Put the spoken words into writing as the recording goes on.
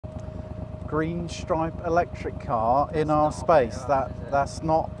green stripe electric car in our space. It's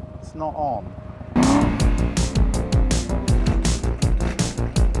not on.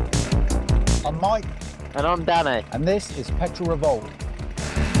 I'm Mike. And I'm Danny. And this is PetrolRevolt.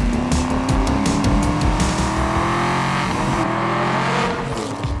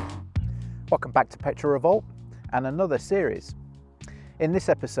 Welcome back to PetrolRevolt and another series. In this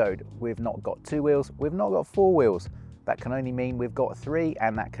episode, we've not got two wheels, we've not got four wheels. That can only mean we've got three,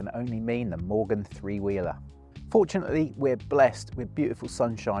 and that can only mean the Morgan three-wheeler. Fortunately, we're blessed with beautiful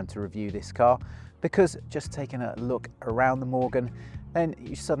sunshine to review this car, because just taking a look around the Morgan, then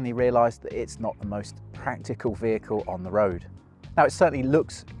you suddenly realise that it's not the most practical vehicle on the road. Now, it certainly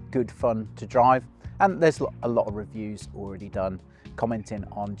looks good fun to drive, and there's a lot of reviews already done commenting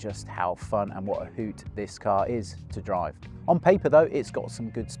on just how fun and what a hoot this car is to drive. On paper though, it's got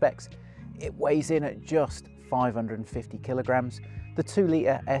some good specs. It weighs in at just 550 kilograms. The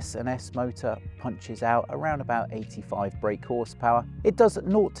 2-litre S&S motor punches out around about 85 brake horsepower. It does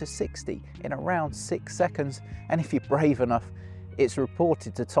 0 to 60 in around 6 seconds, and if you're brave enough, it's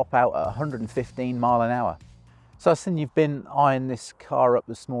reported to top out at 115 mile an hour. So I've seen you've been eyeing this car up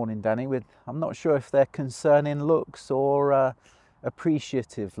this morning, Danny, with, I'm not sure if they're concerning looks or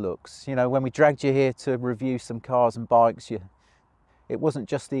appreciative looks. You know, when we dragged you here to review some cars and bikes, it wasn't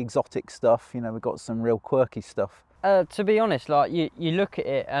just the exotic stuff, you know, we got some real quirky stuff. To be honest, like you look at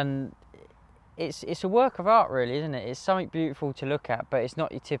it and it's a work of art really, isn't it? It's something beautiful to look at, but it's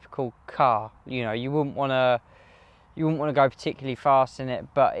not your typical car. You know, you wouldn't want to go particularly fast in it,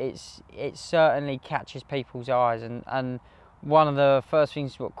 but it certainly catches people's eyes, and one of the first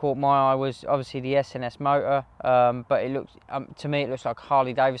things that caught my eye was obviously the S&S motor, but it looks, to me it looks like a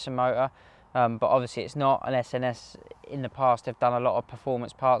Harley Davidson motor, but obviously it's not. An S&S in the past have done a lot of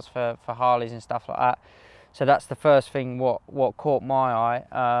performance parts for Harleys and stuff like that, so that's the first thing what caught my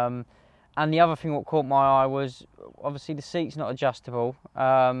eye. And the other thing what caught my eye was obviously the seat's not adjustable,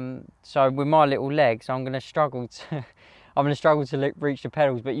 so with my little legs I'm going to struggle to reach the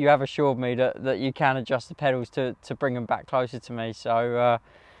pedals, but you have assured me that you can adjust the pedals to bring them back closer to me, so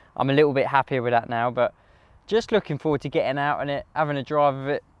I'm a little bit happier with that now. But just looking forward to getting out in it, having a drive of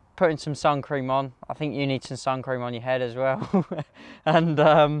it, putting some sun cream on. I think you need some sun cream on your head as well.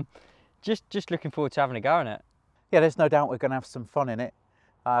 And just looking forward to having a go in it. Yeah, there's no doubt we're going to have some fun in it.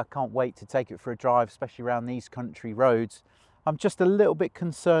 I can't wait to take it for a drive, especially around these country roads. I'm just a little bit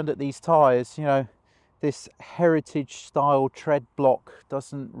concerned at these tyres. You know, this heritage style tread block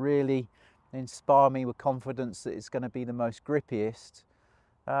doesn't really inspire me with confidence that it's going to be the most grippiest.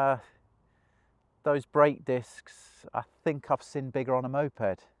 Those brake discs, I think I've seen bigger on a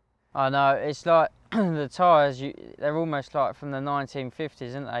moped. I know, it's like the tyres, they're almost like from the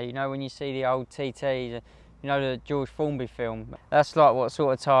 1950s, aren't they? You know, when you see the old TTs, you know, the George Formby film, that's like what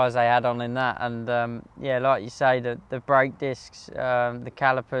sort of tyres they had on in that. And yeah, like you say, the brake discs, the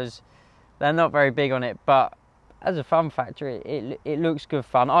calipers, they're not very big on it, but as a fun factor, it looks good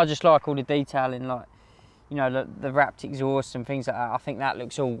fun. I just like all the detailing, like, you know, the wrapped exhaust and things like that. I think that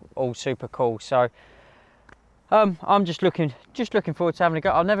looks all super cool. So I'm just looking forward to having a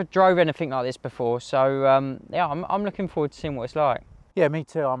go. I've never drove anything like this before, so yeah, I'm looking forward to seeing what it's like. Yeah, me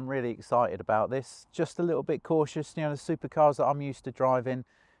too. I'm really excited about this. Just a little bit cautious. You know, the supercars that I'm used to driving,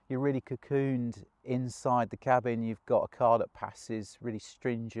 you're really cocooned inside the cabin. You've got a car that passes really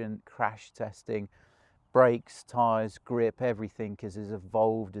stringent crash testing. Brakes, tyres, grip, everything is as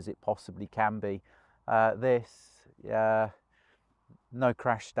evolved as it possibly can be. No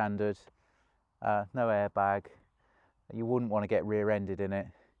crash standard, no airbag. You wouldn't want to get rear-ended in it.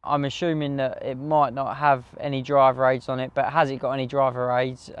 I'm assuming that it might not have any driver aids on it, but has it got any driver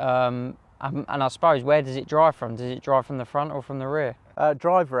aids? And I suppose, where does it drive from? Does it drive from the front or from the rear?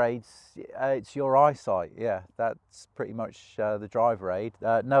 Driver aids, it's your eyesight, yeah. That's pretty much the driver aid.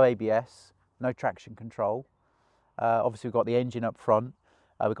 No ABS, no traction control. Obviously we've got the engine up front.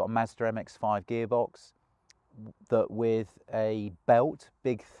 We've got a Mazda MX-5 gearbox that with a belt,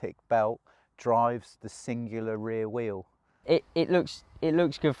 big thick belt, drives the singular rear wheel. It looks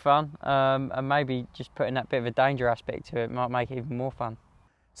good fun, and maybe just putting that bit of a danger aspect to it might make it even more fun.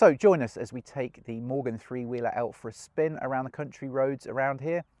 So join us as we take the Morgan three-wheeler out for a spin around the country roads around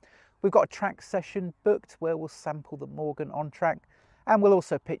here. We've got a track session booked where we'll sample the Morgan on track, and we'll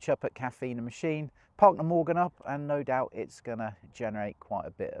also pitch up at Caffeine and Machine, park the Morgan up, and no doubt it's going to generate quite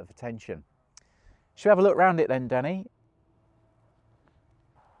a bit of attention. Should we have a look around it then, Danny?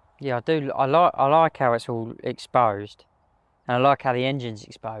 Yeah, I do. I like how it's all exposed. And I like how the engine's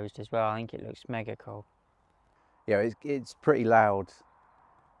exposed as well. I think it looks mega cool. Yeah, it's pretty loud,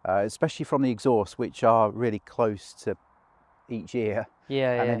 especially from the exhaust, which are really close to each ear.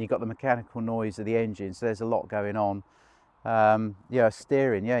 Yeah, and then you've got the mechanical noise of the engine, so there's a lot going on. Yeah,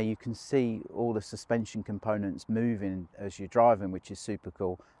 steering, yeah, you can see all the suspension components moving as you're driving, which is super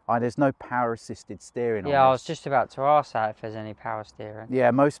cool. There's no power assisted steering on this. Yeah, I was just about to ask that if there's any power steering. Yeah,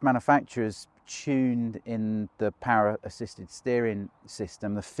 most manufacturers tuned in the power assisted steering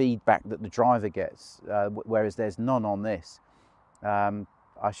system, the feedback that the driver gets, whereas there's none on this.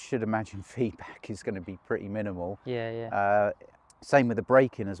 I should imagine feedback is going to be pretty minimal. Yeah. Same with the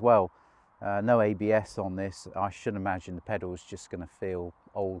braking as well. No ABS on this. I should imagine the pedal's just going to feel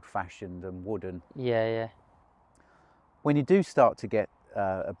old-fashioned and wooden. Yeah. When you do start to get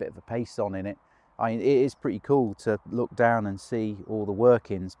a bit of a pace on in it, it is pretty cool to look down and see all the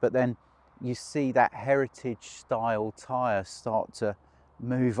workings, but then you see that heritage style tyre start to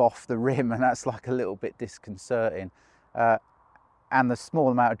move off the rim, and that's like a little bit disconcerting. And the small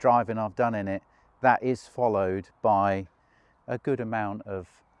amount of driving I've done in it, that is followed by a good amount of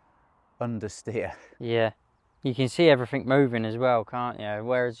understeer. Yeah, you can see everything moving as well, can't you?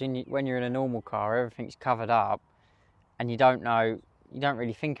 Whereas when you're in a normal car, everything's covered up and you don't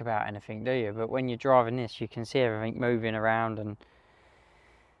really think about anything, do you? But when you're driving this, you can see everything moving around and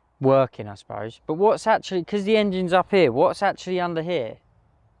working, I suppose. But what's actually, because the engine's up here, what's actually under here?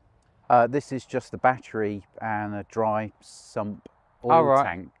 This is just the battery and a dry sump oil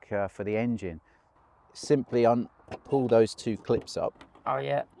tank for the engine. Simply pull those two clips up. Oh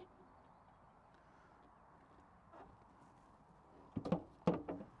yeah.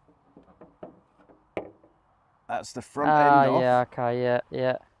 That's the front end off. Yeah, okay,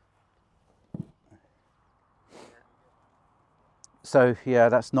 yeah. So yeah,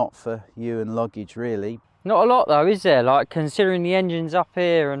 that's not for you and luggage really. Not a lot though, is there? Like, considering the engine's up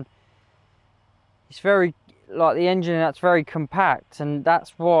here and it's very, like, the engine, that's very compact, and that's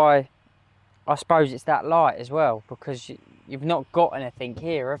why I suppose it's that light as well, because you've not got anything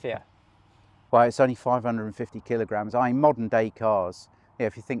here, have you? Well, it's only 550 kilograms. Modern day cars, yeah,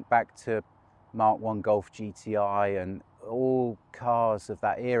 if you think back to Mark 1 Golf GTI and all cars of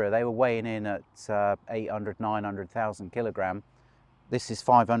that era, they were weighing in at 800, 900,000 kilogram. This is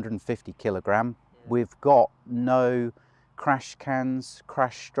 550 kilogram. Yeah. We've got no crash cans,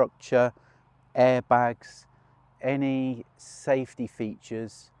 crash structure, airbags, any safety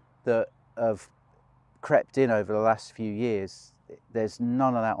features that have crept in over the last few years. There's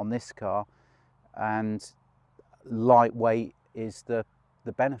none of that on this car, and lightweight is the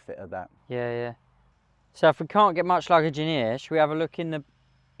benefit of that. Yeah. So if we can't get much luggage in here, should we have a look in the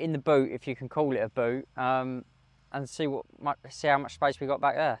boot, if you can call it a boot, and see how much space we got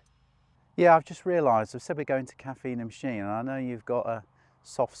back there? Yeah, I've just realised, I've said we're going to Caffeine and Machine, and I know you've got a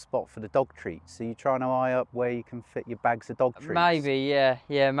soft spot for the dog treats. So you're trying to eye up where you can fit your bags of dog treats? Maybe,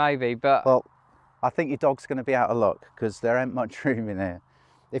 yeah, maybe, but... Well, I think your dog's going to be out of luck, because there ain't much room in here.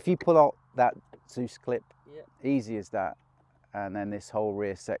 If you pull out that Zeus clip, easy as that, and then this whole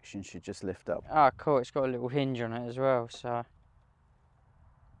rear section should just lift up. Oh, cool, it's got a little hinge on it as well, so...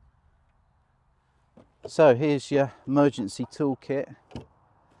 So here's your emergency toolkit.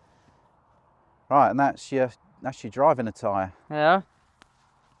 Right, and that's your driving attire. Yeah.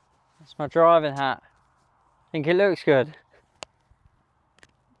 That's my driving hat. Think it looks good.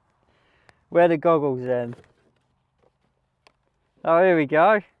 Wear the goggles then. Oh, here we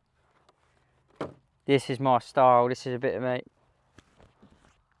go. This is my style. This is a bit of me.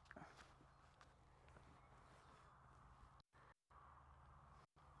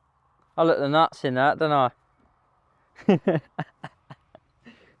 I look the nuts in that, don't I?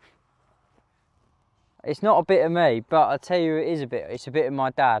 It's not a bit of me, but I tell you, it's a bit of my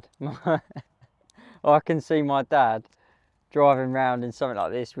dad. I can see my dad driving around in something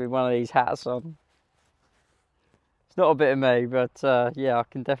like this with one of these hats on. It's not a bit of me, but yeah, I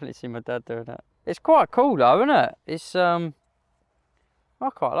can definitely see my dad doing that. It's quite cool though, isn't it? It's I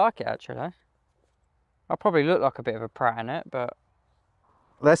quite like it actually. I probably look like a bit of a prat in it, but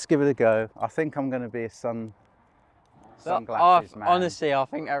let's give it a go. I think I'm going to be a sunglasses man. Honestly, I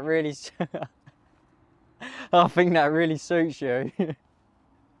think that really I think that really suits you.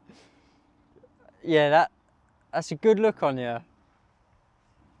 Yeah, that's a good look on you.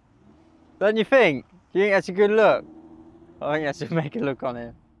 Don't you think? Do you think that's a good look? I think that's a make a look on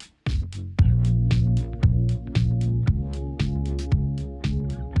him.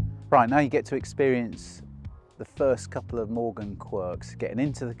 Right, now you get to experience the first couple of Morgan quirks, getting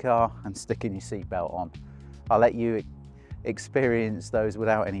into the car and sticking your seatbelt on. I'll let you experience those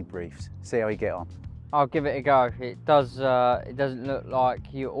without any briefs. See how you get on. I'll give it a go. It doesn't look like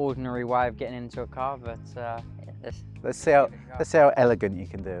your ordinary way of getting into a car, but yeah, let's see how elegant you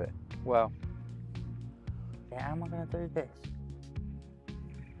can do it. Well, yeah, how am I going to do this?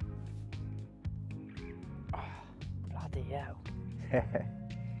 Bloody hell.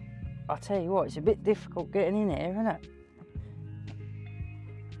 I'll tell you what, it's a bit difficult getting in here, isn't it?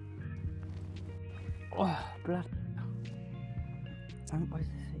 Oh, bloody hell. Where's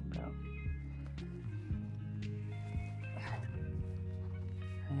the seatbelt?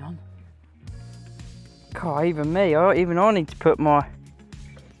 Hang on. God, even me, even I need to put my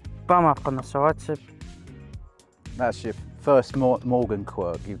bum up on the side to... That's your first Morgan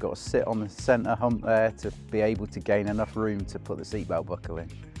quirk. You've got to sit on the centre hump there to be able to gain enough room to put the seatbelt buckle in.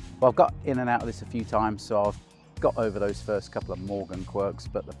 Well, I've got in and out of this a few times, so I've got over those first couple of Morgan quirks,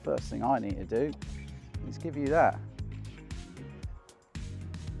 but the first thing I need to do is give you that.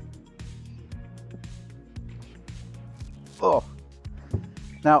 Oh,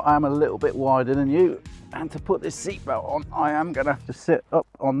 now I'm a little bit wider than you, and to put this seatbelt on, I am going to have to sit up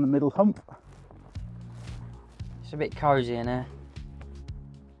on the middle hump. It's a bit cosy in here.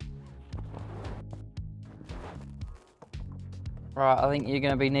 Right, I think you're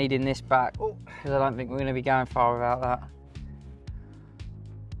going to be needing this back, because I don't think we're going to be going far without that.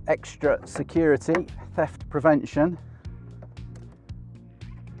 Extra security, theft prevention.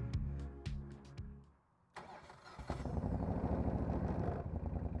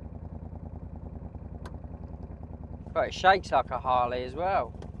 But it shakes like a Harley as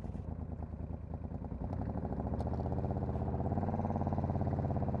well.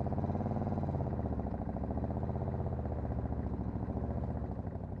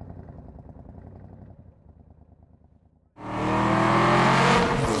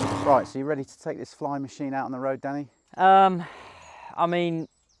 Right, so you ready to take this fly machine out on the road, Danny? I mean,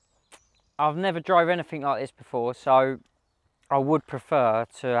 I've never drove anything like this before, so I would prefer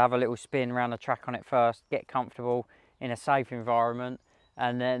to have a little spin around the track on it first, get comfortable in a safe environment,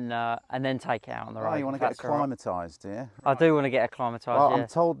 and then take it out on the road. Oh, you want to get acclimatised, do you? I do want to get acclimatised, well, yeah. I'm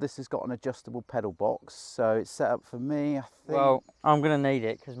told this has got an adjustable pedal box, so it's set up for me, I think. Well, I'm going to need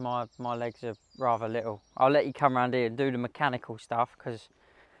it because my legs are rather little. I'll let you come around here and do the mechanical stuff because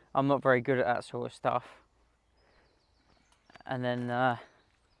I'm not very good at that sort of stuff. And then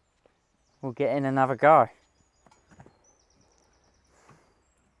we'll get in and have a go.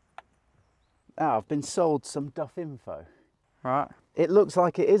 Now, I've been sold some Duff info. Right. It looks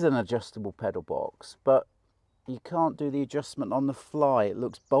like it is an adjustable pedal box, but you can't do the adjustment on the fly. It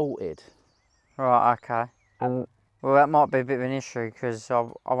looks bolted. Right, okay. Well, that might be a bit of an issue because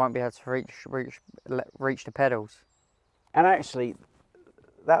I won't be able to reach the pedals. And actually,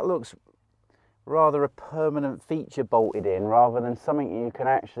 that looks rather a permanent feature bolted in rather than something you can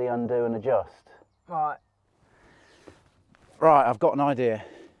actually undo and adjust. Right. Right, I've got an idea.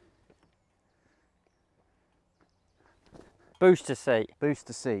 Booster seat.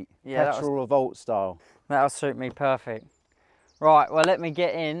 Booster seat. Yeah, PetrolRevolt style. That'll suit me perfect. Right, well, let me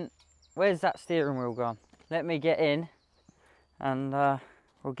get in. Where's that steering wheel gone? Let me get in and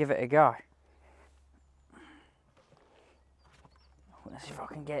we'll give it a go. Let's see if I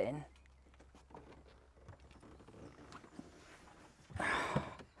can get in.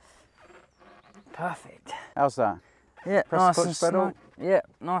 Perfect. How's that? Yeah, Press nice and snug. Yeah,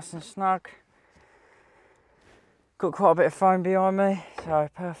 nice and snug. Got quite a bit of foam behind me, so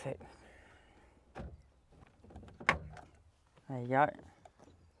perfect. There you go.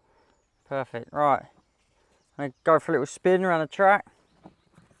 Perfect. Right. I'm going to go for a little spin around the track.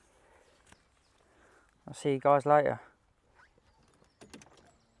 I'll see you guys later.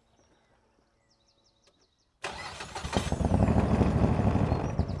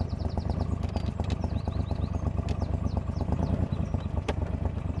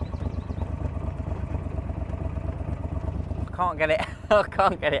 I can't get it. I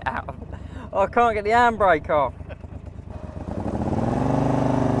can't get it out. I can't get the handbrake off.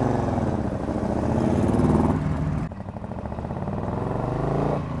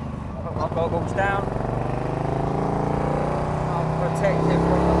 Put my goggles down. I'm protected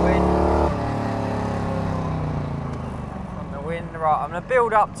from the wind. Right, I'm going to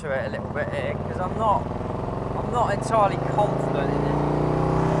build up to it a little bit here because I'm not entirely confident in it.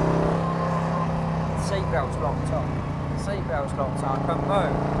 The seatbelt's locked on. Seatbelt's locked on, I can't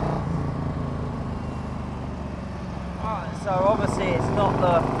move. Right, so obviously it's not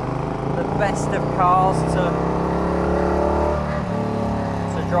the best of cars to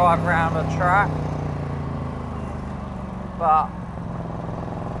drive around a track, but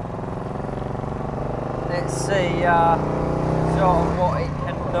let's see sort of what it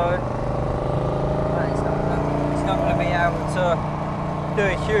can do. It's not going to be able to do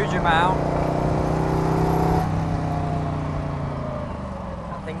a huge amount.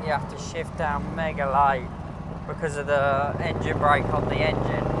 You have to shift down mega late because of the engine brake on the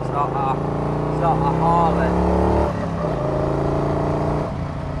engine. It's not a Harley.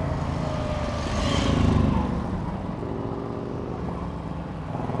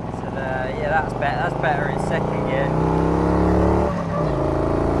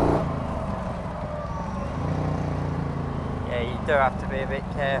 do have to be a bit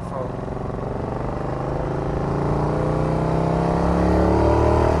careful.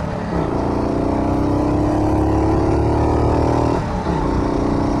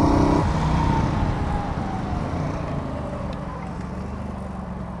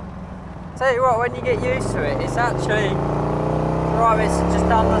 Tell you what, when you get used to it, it's actually right. It's just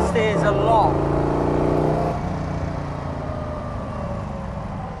understeers a lot.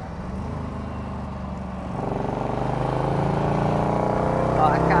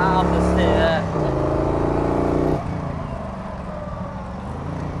 I can't understeer there.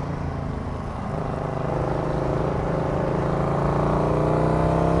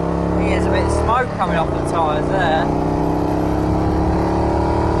 I think there's a bit of smoke coming off the tyres there.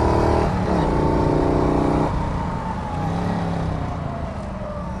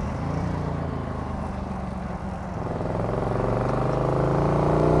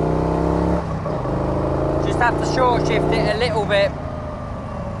 Have to short shift it a little bit.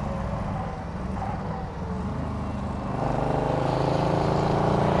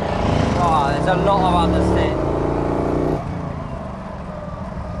 Oh, there's a lot of understeer.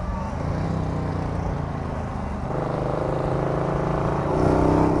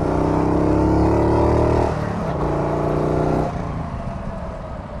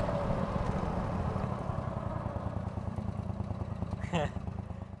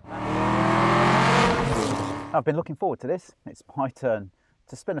 I've been looking forward to this. It's my turn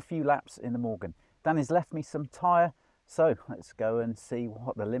to spin a few laps in the Morgan. Danny's left me some tyre, so let's go and see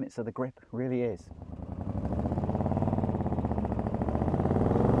what the limits of the grip really is.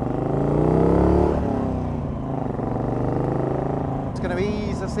 It's going to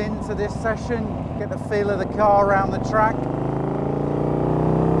ease us into this session, get the feel of the car around the track.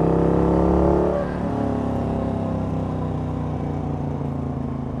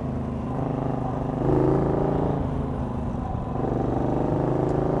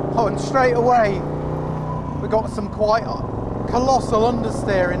 Oh, and straight away we got some quite colossal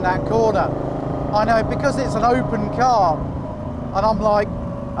understeer in that corner. I know, because it's an open car and I'm like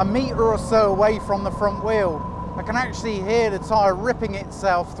a metre or so away from the front wheel, I can actually hear the tyre ripping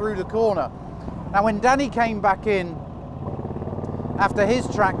itself through the corner. Now when Danny came back in after his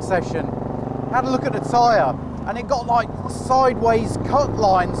track session, had a look at the tyre and it got like sideways cut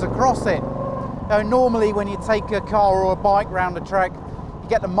lines across it. Now normally when you take a car or a bike round the track,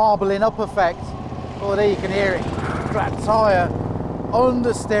 get the marbling up effect. Oh, there you can hear it. That tyre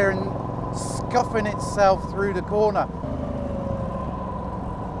understeering, scuffing itself through the corner.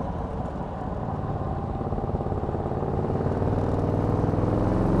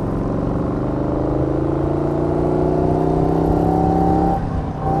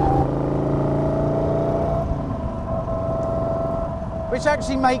 Which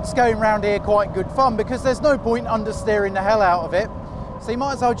actually makes going round here quite good fun, because there's no point understeering the hell out of it. So you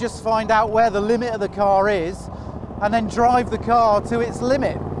might as well just find out where the limit of the car is and then drive the car to its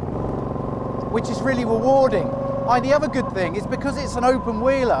limit, which is really rewarding. And the other good thing is, because it's an open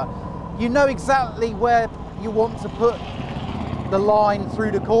wheeler, you know exactly where you want to put the line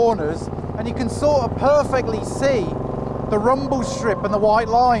through the corners, and you can sort of perfectly see the rumble strip and the white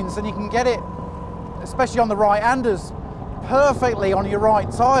lines, and you can get it, especially on the right-handers, perfectly on your right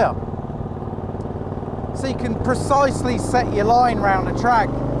tyre. So you can precisely set your line round the track.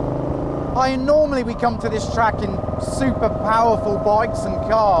 Normally we come to this track in super powerful bikes and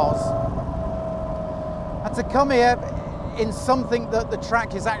cars, and to come here in something that the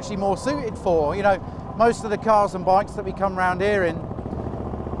track is actually more suited for. You know, most of the cars and bikes that we come round here in,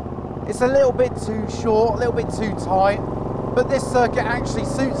 it's a little bit too short, a little bit too tight, but this circuit actually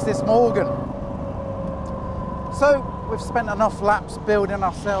suits this Morgan. So we've spent enough laps building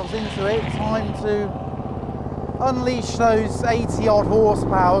ourselves into it. Time to unleash those 80 odd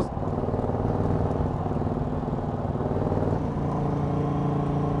horsepower.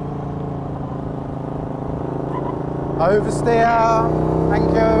 Oversteer,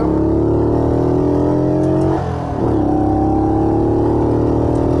 thank you.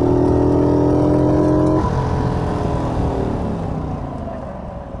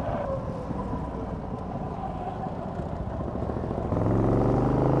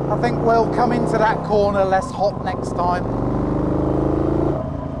 I think we'll come into that corner less hot next time.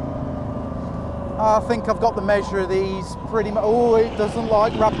 I think I've got the measure of these pretty much. Oh, it doesn't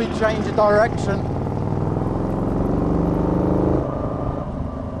like rapid change of direction.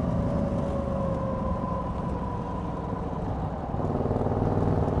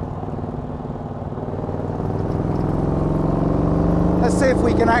 Let's see if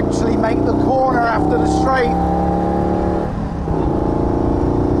we can actually make the corner after the straight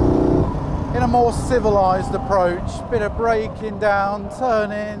in a more civilized approach. Bit of braking down,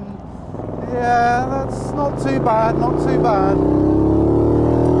 turning. Yeah, that's not too bad, not too bad.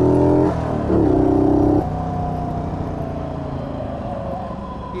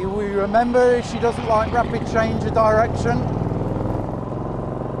 We remember she doesn't like rapid change of direction.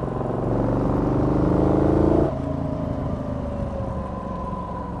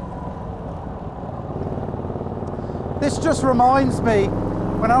 This just reminds me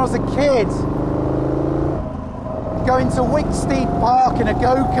when I was a kid, going to Wicksteed Park in a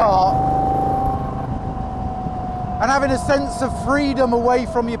go-kart and having a sense of freedom away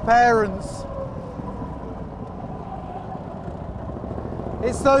from your parents.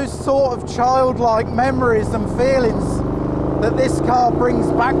 It's those sort of childlike memories and feelings that this car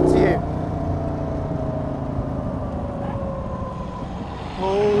brings back to you.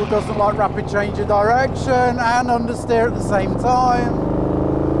 Oh, doesn't like rapid change of direction and understeer at the same time.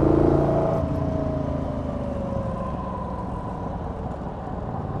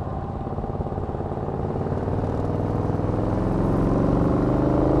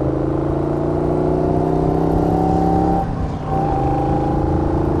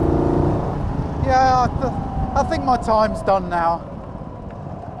 I think my time's done now.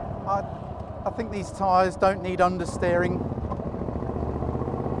 I think these tyres don't need understeering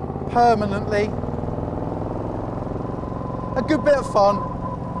permanently. A good bit of fun,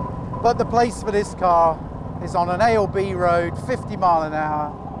 but the place for this car is on an A or B road, 50 mile an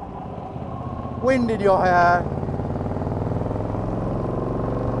hour, wind in your hair,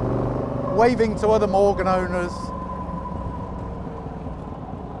 waving to other Morgan owners.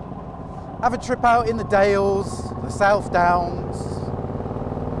 Have a trip out in the Dales, the South Downs.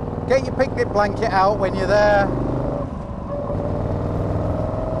 Get your picnic blanket out when you're there.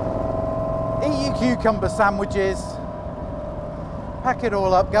 Eat your cucumber sandwiches. Pack it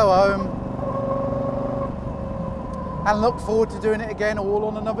all up, go home. And look forward to doing it again all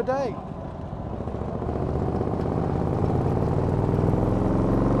on another day.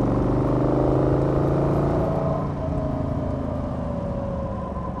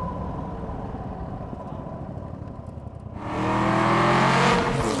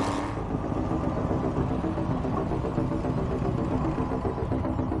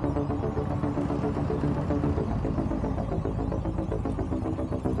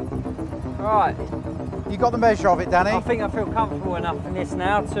 Right. You got the measure of it, Danny? I think I feel comfortable enough in this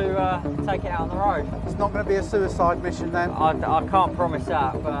now to take it out on the road. It's not going to be a suicide mission then? I can't promise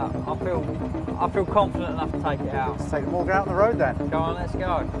that, but I feel confident enough to take it out. Let's take the Morgan out on the road then. Go on, let's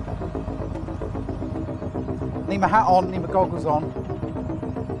go. Need my hat on, need my goggles on.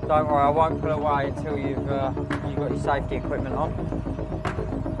 Don't worry, I won't pull away until you've got your safety equipment on.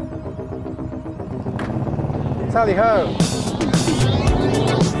 Tally ho!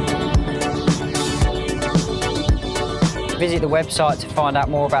 Visit the website to find out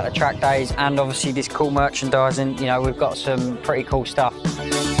more about the track days and obviously this cool merchandising. You know, we've got some pretty cool stuff